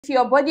If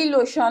your body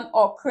lotion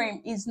or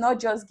cream is not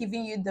just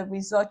giving you the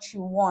result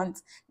you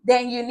want,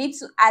 then you need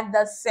to add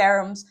the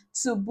serums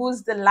to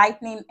boost the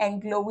lightening and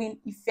glowing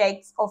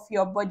effects of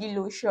your body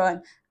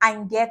lotion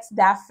and get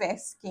that fair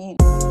skin.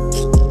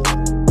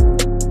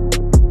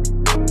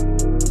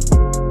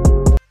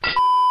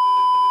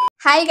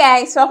 Hi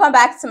guys, welcome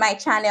back to my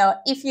channel.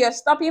 If you're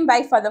stopping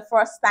by for the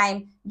first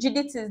time,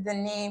 Judith is the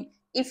name.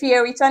 If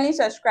you're a returning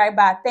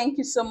subscriber, thank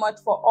you so much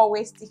for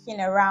always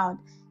sticking around.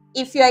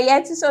 If you're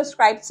yet to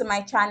subscribe to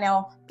my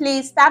channel,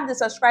 please tap the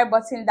subscribe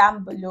button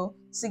down below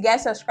to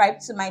get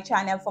subscribed to my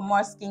channel for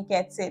more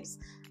skincare tips.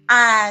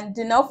 And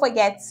do not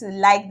forget to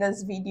like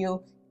this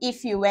video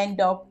if you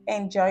end up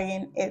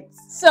enjoying it.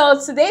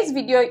 So today's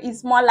video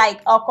is more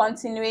like a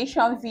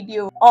continuation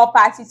video or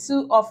part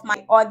 2 of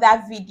my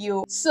other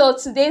video. So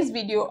today's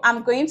video,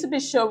 I'm going to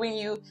be showing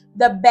you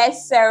the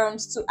best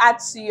serums to add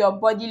to your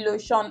body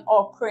lotion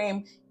or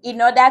cream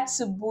in order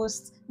to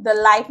boost the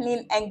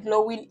lightening and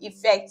glowing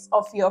effects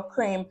of your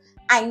cream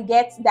and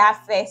get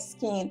that fair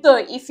skin. So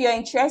if you're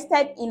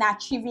interested in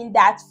achieving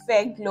that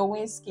fair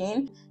glowing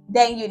skin,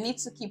 then you need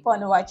to keep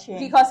on watching,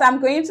 because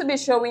I'm going to be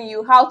showing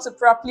you how to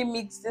properly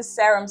mix the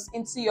serums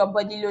into your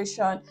body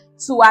lotion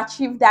to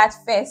achieve that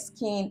fair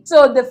skin.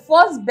 So the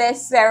first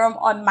best serum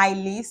on my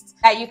list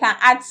that you can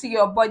add to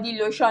your body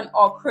lotion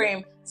or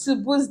cream to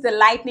boost the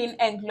lightening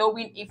and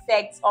glowing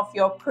effects of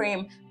your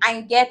cream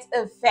and get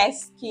a fair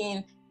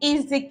skin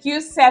is the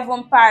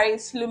Q7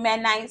 Paris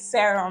Luminine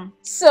Serum.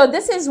 So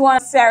this is one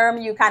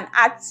serum you can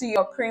add to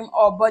your cream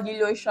or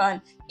body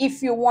lotion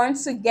if you want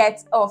to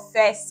get a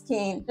fair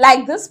skin.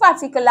 Like this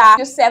particular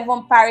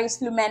Q7 Paris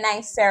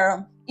Luminine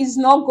Serum is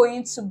not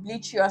going to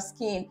bleach your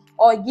skin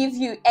or give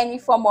you any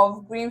form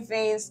of green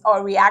veins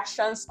or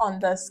reactions on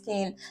the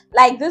skin.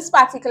 Like this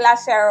particular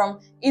serum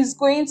is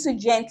going to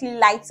gently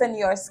lighten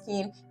your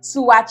skin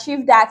to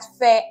achieve that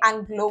fair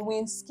and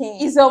glowing skin.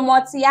 It's a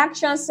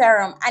multi-action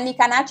serum and it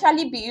can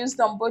actually be used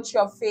on both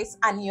your face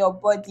and your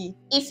body.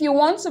 If you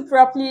want to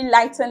properly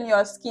lighten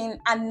your skin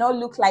and not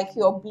look like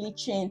you're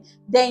bleaching,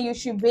 then you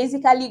should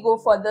basically go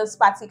for this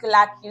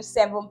particular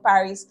Q7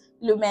 Paris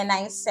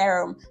Luminine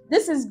Serum.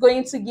 This is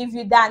going to give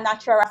you that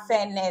natural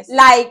fairness.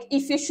 Like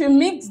if you should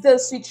mix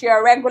this with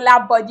your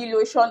regular body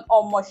lotion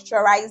or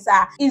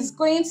moisturizer, it's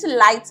going to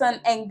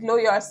lighten and glow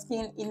your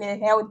skin in a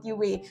healthy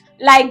way.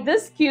 Like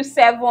this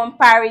Q7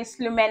 Paris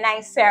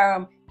Luminine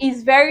Serum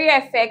is very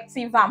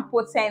effective and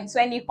potent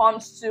when it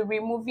comes to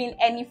removing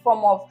any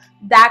form of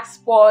dark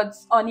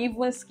spots,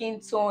 uneven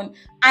skin tone.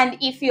 And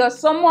if you're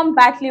someone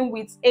battling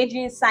with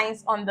aging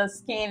signs on the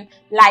skin,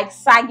 like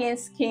sagging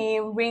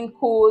skin,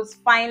 wrinkles,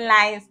 fine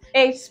lines,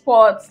 age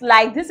spots,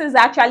 like this is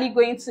actually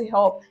going to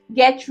help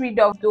get rid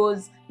of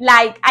those.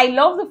 Like I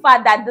love the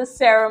fact that this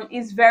serum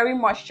is very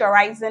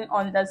moisturizing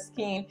on the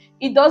skin.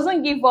 It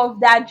doesn't give off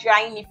that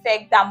drying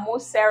effect that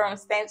most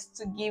serums tends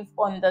to give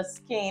on the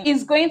skin.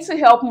 It's going to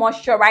help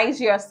moisturize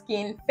your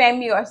skin, firm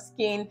your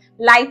skin,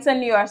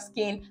 lighten your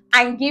skin,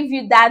 and give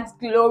you that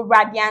glow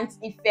radiant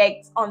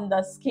effect on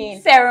the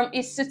skin. Serum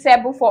is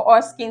suitable for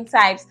all skin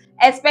types,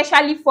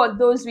 especially for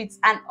those with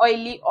an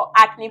oily or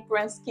acne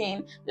prone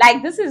skin.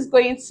 Like this is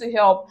going to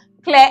help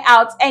clear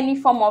out any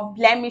form of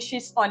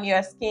blemishes on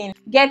your skin,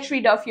 get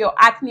rid of your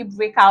acne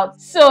breakouts.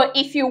 So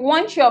if you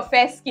want your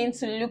fair skin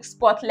to look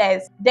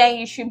spotless, then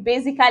you should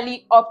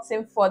basically opt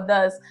in for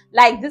this.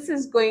 Like this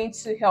is going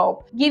to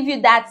help give you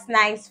that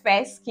nice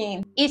fair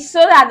skin. It's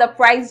sold at the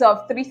price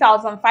of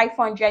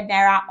 3,500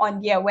 naira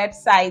on their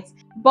website,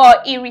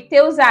 but it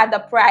retails at the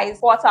price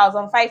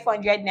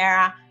 4,500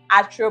 naira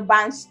at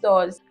Roban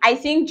stores. I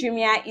think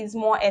Jumia is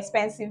more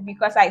expensive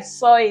because I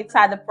saw it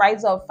at the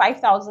price of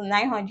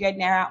 5,900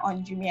 naira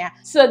on Jumia.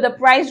 So the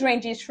price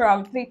ranges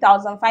from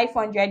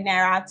 3,500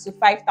 naira to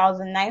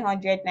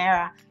 5,900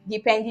 naira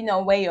depending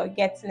on where you're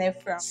getting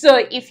it from.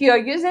 So if you're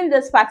using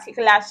this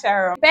particular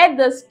serum, pair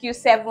this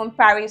Q7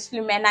 Paris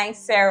Luminine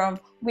Serum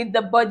with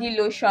the body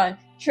lotion.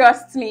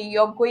 Trust me,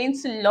 you're going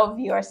to love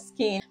your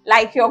skin.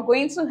 Like you're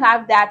going to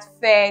have that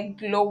fair,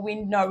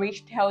 glowing,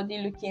 nourished, healthy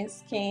looking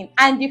skin.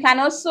 And you can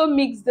also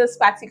mix this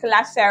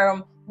particular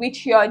serum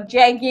with your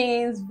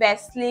jeggings,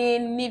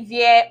 Vaseline,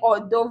 Nivea or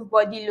Dove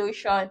body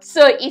lotion.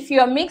 So if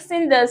you're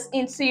mixing this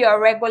into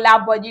your regular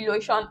body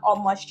lotion or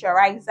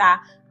moisturizer,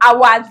 I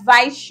would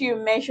advise you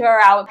measure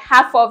out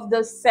half of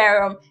the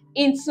serum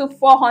into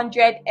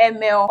 400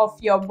 ml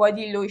of your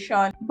body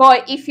lotion.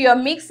 But if you're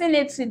mixing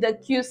it with the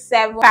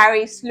Q7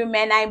 Paris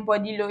Luminine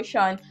body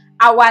lotion,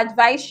 I would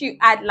advise you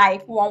add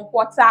like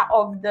 1/4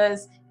 of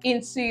this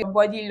into your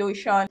body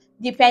lotion,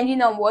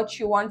 depending on what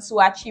you want to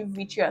achieve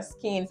with your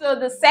skin. So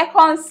the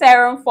second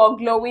serum for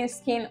glowing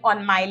skin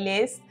on my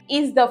list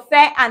is the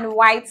Fair and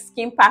White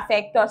Skin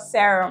Perfector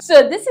Serum.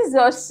 So this is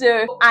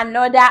also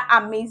another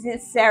amazing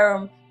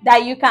serum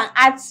that you can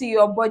add to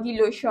your body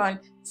lotion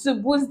to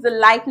boost the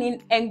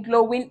lightening and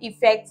glowing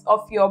effects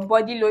of your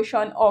body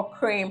lotion or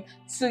cream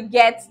to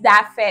get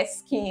that fair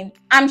skin.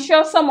 I'm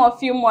sure some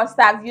of you must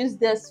have used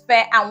this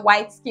Fair and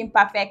White Skin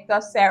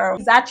Perfector Serum.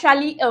 It's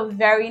actually a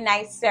very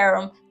nice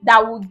serum that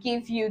will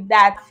give you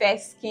that fair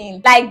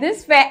skin. Like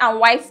this Fair and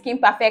White Skin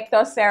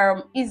Perfector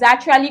Serum is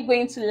actually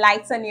going to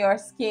lighten your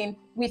skin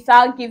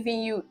without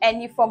giving you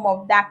any form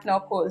of dark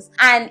knuckles.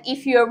 And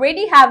if you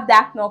already have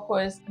dark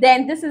knuckles,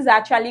 then this is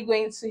actually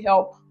going to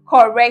help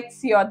correct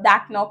your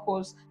dark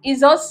knuckles.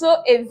 It's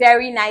also a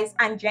very nice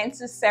and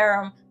gentle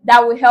serum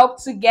that will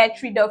help to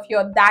get rid of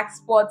your dark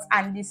spots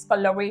and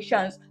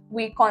discolorations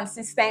with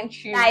consistent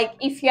use. Like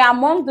if you're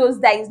among those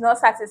that is not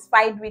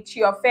satisfied with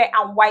your Fair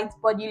and White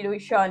body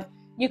lotion,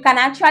 you can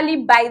actually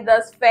buy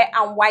this Fair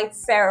and White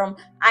serum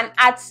and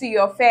add to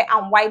your Fair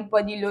and White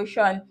body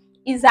lotion.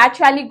 It's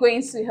actually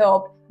going to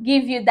help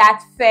give you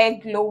that fair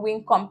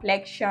glowing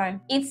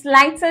complexion. It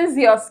lightens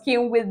your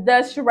skin with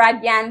this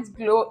radiant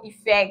glow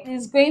effect.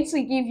 It's going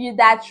to give you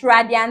that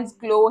radiant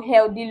glow,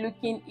 healthy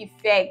looking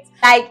effect.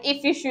 Like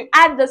if you should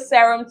add the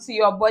serum to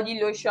your body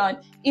lotion,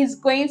 it's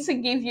going to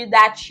give you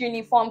that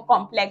uniform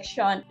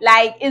complexion.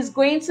 Like it's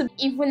going to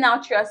even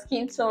out your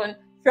skin tone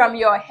from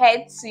your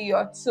head to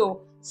your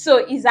toe. So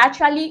it's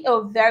actually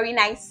a very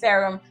nice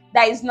serum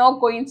that is not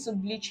going to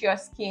bleach your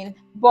skin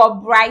but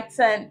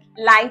brighten,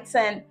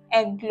 lighten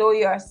and glow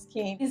your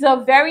skin. It's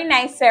a very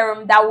nice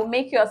serum that will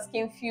make your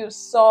skin feel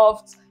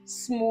soft,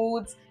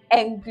 smooth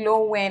and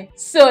glowing.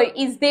 So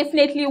it's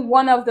definitely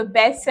one of the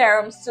best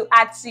serums to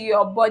add to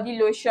your body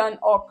lotion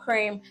or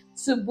cream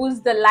to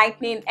boost the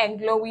lightening and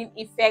glowing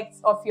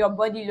effects of your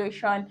body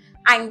lotion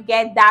and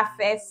get that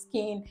fair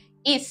skin.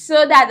 It's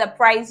sold at the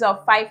price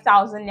of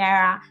 5,000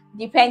 naira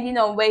depending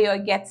on where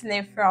you're getting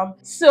it from.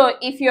 So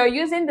if you're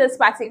using this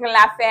particular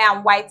Fair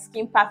and White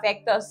Skin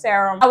Perfector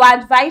Serum, I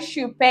would advise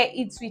you pair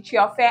it with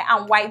your Fair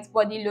and White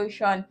body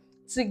lotion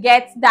to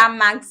get that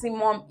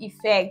maximum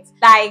effect.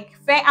 Like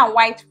Fair and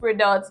White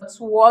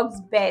products works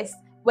best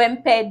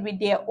when paired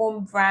with their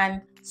own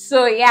brand.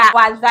 So yeah,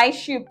 I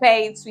advise you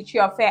pair it with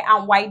your Fair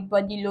and White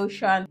body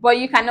lotion, but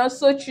you can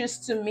also choose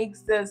to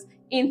mix this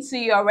into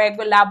your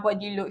regular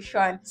body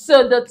lotion.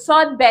 So the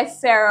third best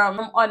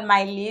serum on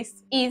my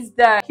list is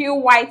the Q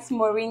White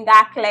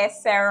Moringa Clear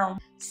Serum.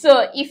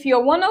 So if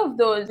you're one of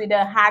those with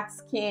a hard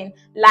skin,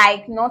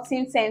 like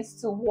nothing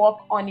tends to work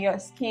on your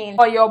skin,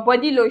 or your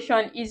body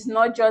lotion is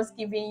not just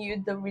giving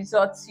you the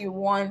results you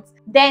want,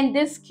 then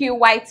this Q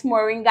White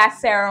Moringa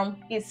Serum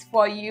is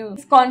for you.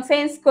 It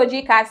contains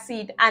kojic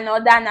acid and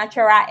other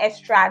natural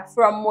extracts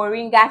from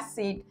moringa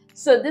seed.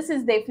 So this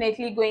is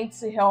definitely going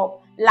to help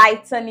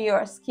lighten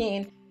your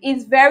skin.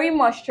 It's very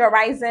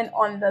moisturizing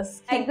on the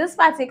skin. Like this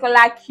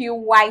particular Q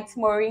White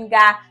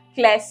Moringa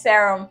Clear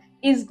Serum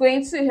is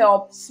going to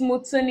help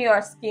smoothen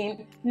your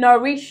skin,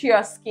 nourish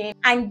your skin,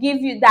 and give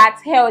you that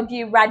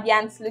healthy,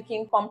 radiant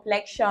looking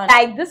complexion.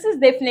 Like this is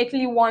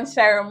definitely one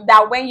serum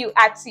that when you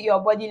add to your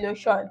body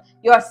lotion,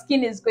 your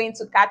skin is going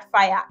to catch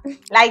fire.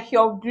 Like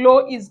your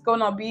glow is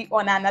gonna be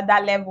on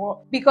another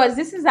level, because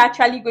this is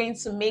actually going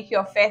to make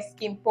your fair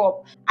skin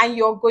pop and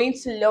you're going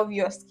to love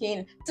your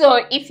skin.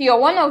 So if you're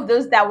one of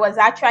those that was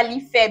actually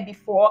fair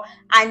before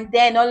and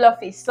then all of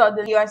a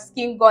sudden your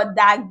skin got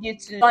dark due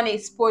to sun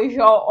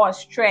exposure or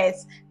stress,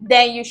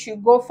 then you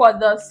should go for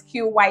the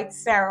Q White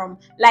Serum.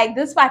 Like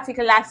this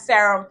particular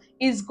serum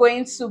is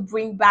going to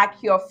bring back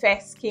your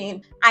fair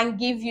skin and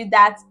give you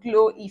that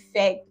glow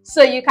effect.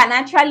 So you can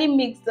actually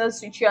mix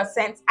this with your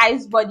Scent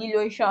Ice body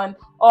lotion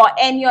or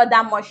any other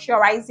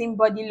moisturizing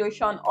body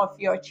lotion of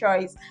your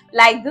choice.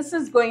 Like this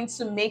is going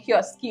to make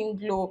your skin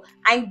glow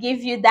and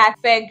give you that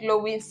fair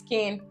glowing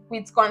skin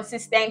with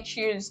consistent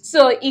use.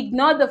 So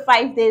ignore the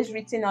 5 days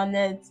written on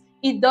it.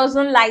 It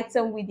doesn't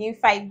lighten within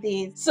 5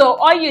 days. So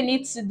all you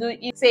need to do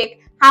is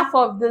take half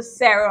of this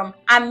serum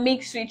and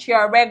mix with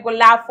your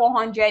regular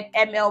 400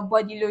 ml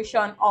body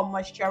lotion or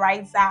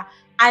moisturizer,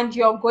 and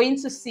you're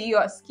going to see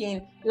your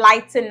skin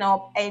lighten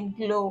up and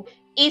glow.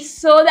 It's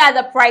sold at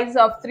the price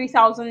of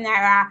 3,000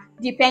 naira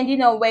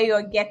depending on where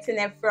you're getting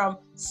it from.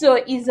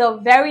 So it's a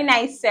very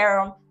nice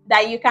serum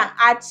that you can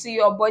add to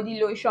your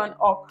body lotion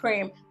or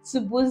cream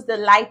to boost the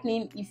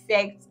lightening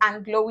effects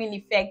and glowing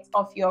effects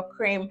of your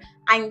cream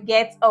and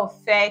get a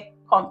fair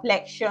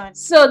complexion.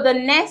 So the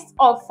next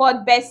or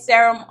fourth best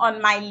serum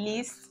on my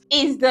list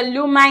is the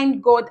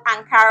Lumine Gold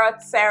and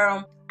Carrot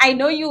Serum. I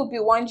know you'll be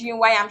wondering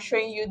why I'm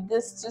showing you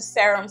these two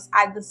serums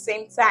at the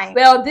same time.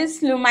 Well,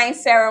 this Lumine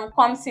serum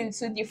comes in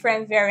two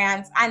different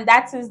variants, and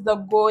that is the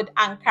gold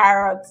and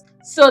carrot.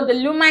 So the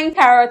Lumine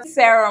Carrot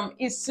Serum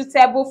is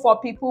suitable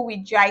for people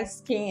with dry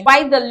skin,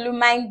 while the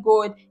Lumine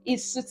Gold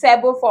is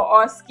suitable for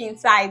all skin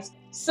types.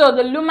 So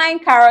the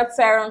Lumine Carrot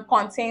Serum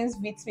contains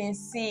vitamin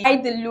C,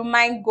 while the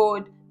Lumine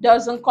Gold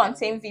doesn't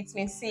contain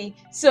vitamin C.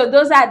 So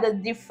those are the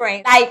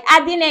difference. Like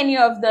adding any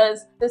of the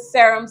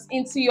serums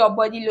into your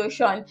body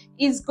lotion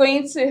is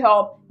going to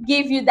help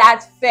give you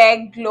that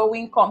fair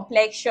glowing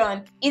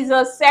complexion. It's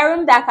a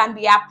serum that can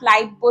be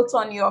applied both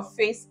on your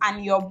face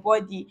and your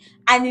body,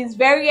 and is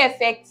very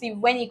effective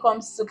when it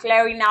comes to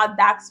clearing out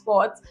dark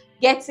spots,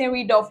 getting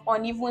rid of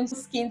uneven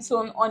skin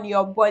tone on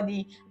your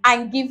body,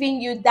 and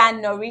giving you that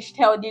nourished,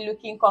 healthy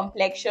looking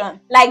complexion.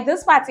 Like,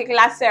 this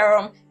particular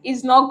serum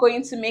is not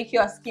going to make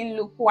your skin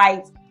look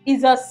white.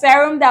 It's a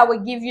serum that will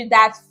give you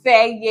that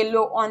fair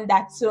yellow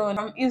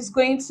undertone. It's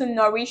going to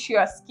nourish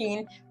your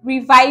skin,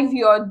 revive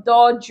your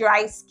dull,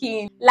 dry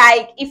skin.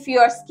 Like, if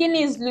your skin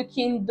is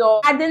looking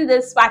dull, adding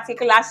this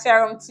particular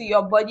serum to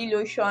your body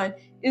lotion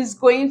is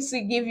going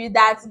to give you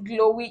that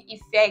glowy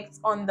effect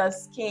on the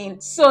skin.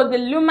 So the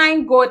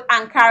Lumine Gold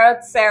and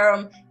Carrot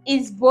Serum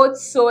is both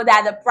sold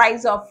at the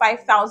price of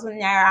 5,000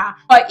 naira.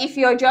 But if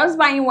you're just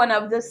buying one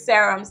of the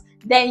serums,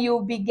 then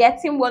you'll be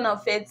getting one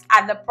of it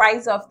at the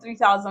price of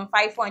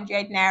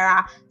 3,500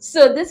 naira.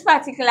 So this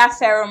particular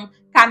serum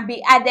can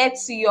be added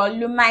to your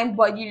Lumine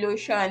body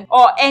lotion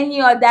or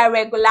any other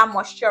regular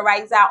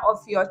moisturizer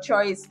of your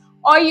choice.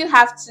 All you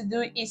have to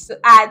do is to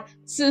add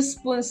 2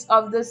 spoons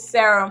of the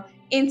serum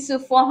into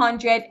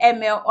 400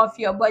 ml of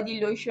your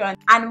body lotion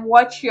and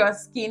watch your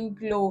skin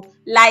glow.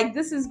 Like,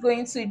 this is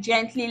going to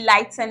gently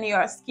lighten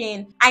your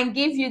skin and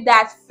give you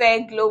that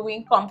fair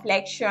glowing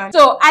complexion.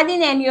 So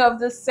adding any of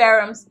the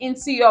serums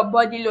into your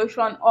body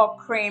lotion or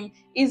cream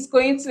is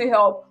going to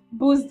help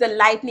boost the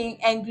lightening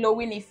and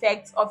glowing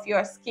effects of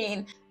your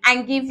skin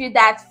and give you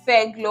that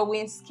fair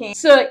glowing skin.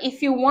 So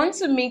if you want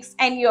to mix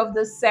any of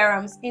the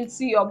serums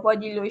into your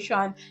body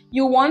lotion,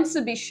 you want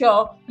to be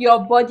sure your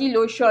body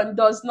lotion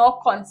does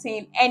not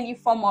contain any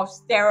form of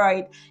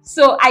steroid.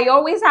 So I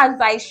always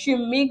advise you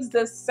mix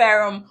the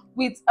serum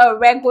with a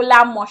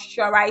regular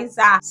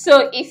moisturizer.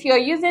 So if you're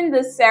using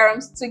the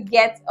serums to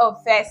get a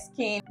fair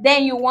skin,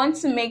 then you want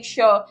to make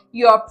sure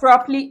you're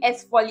properly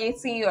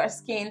exfoliating your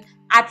skin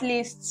at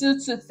least 2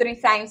 to 3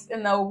 times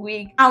in a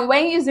week. And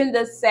when using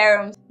the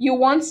serums, you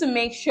want to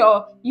make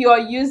sure you're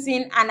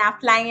using and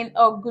applying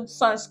a good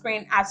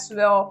sunscreen as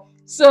well.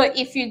 So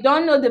if you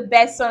don't know the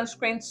best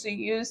sunscreen to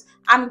use,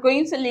 I'm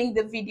going to link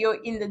the video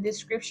in the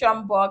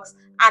description box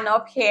and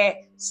up here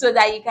so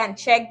that you can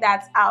check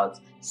that out.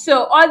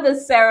 So all the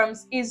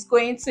serums is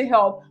going to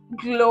help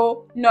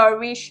glow,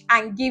 nourish,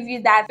 and give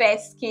you that fair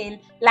skin.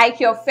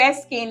 Like, your fair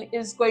skin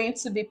is going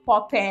to be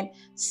popping.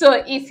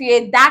 So if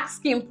you're a dark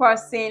skin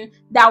person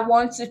that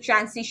wants to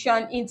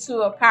transition into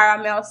a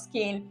caramel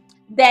skin,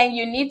 then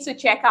you need to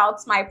check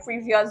out my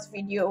previous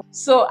video.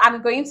 So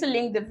I'm going to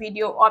link the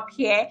video up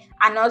here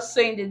and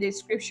also in the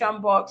description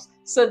box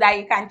so that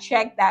you can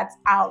check that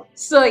out.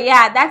 So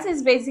yeah, that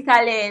is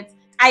basically it.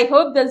 I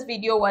hope this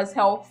video was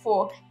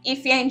helpful.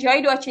 If you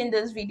enjoyed watching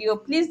this video,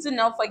 please do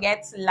not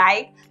forget to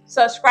like,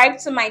 subscribe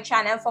to my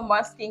channel for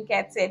more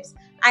skincare tips,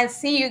 and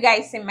see you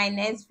guys in my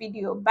next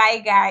video.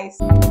 Bye guys.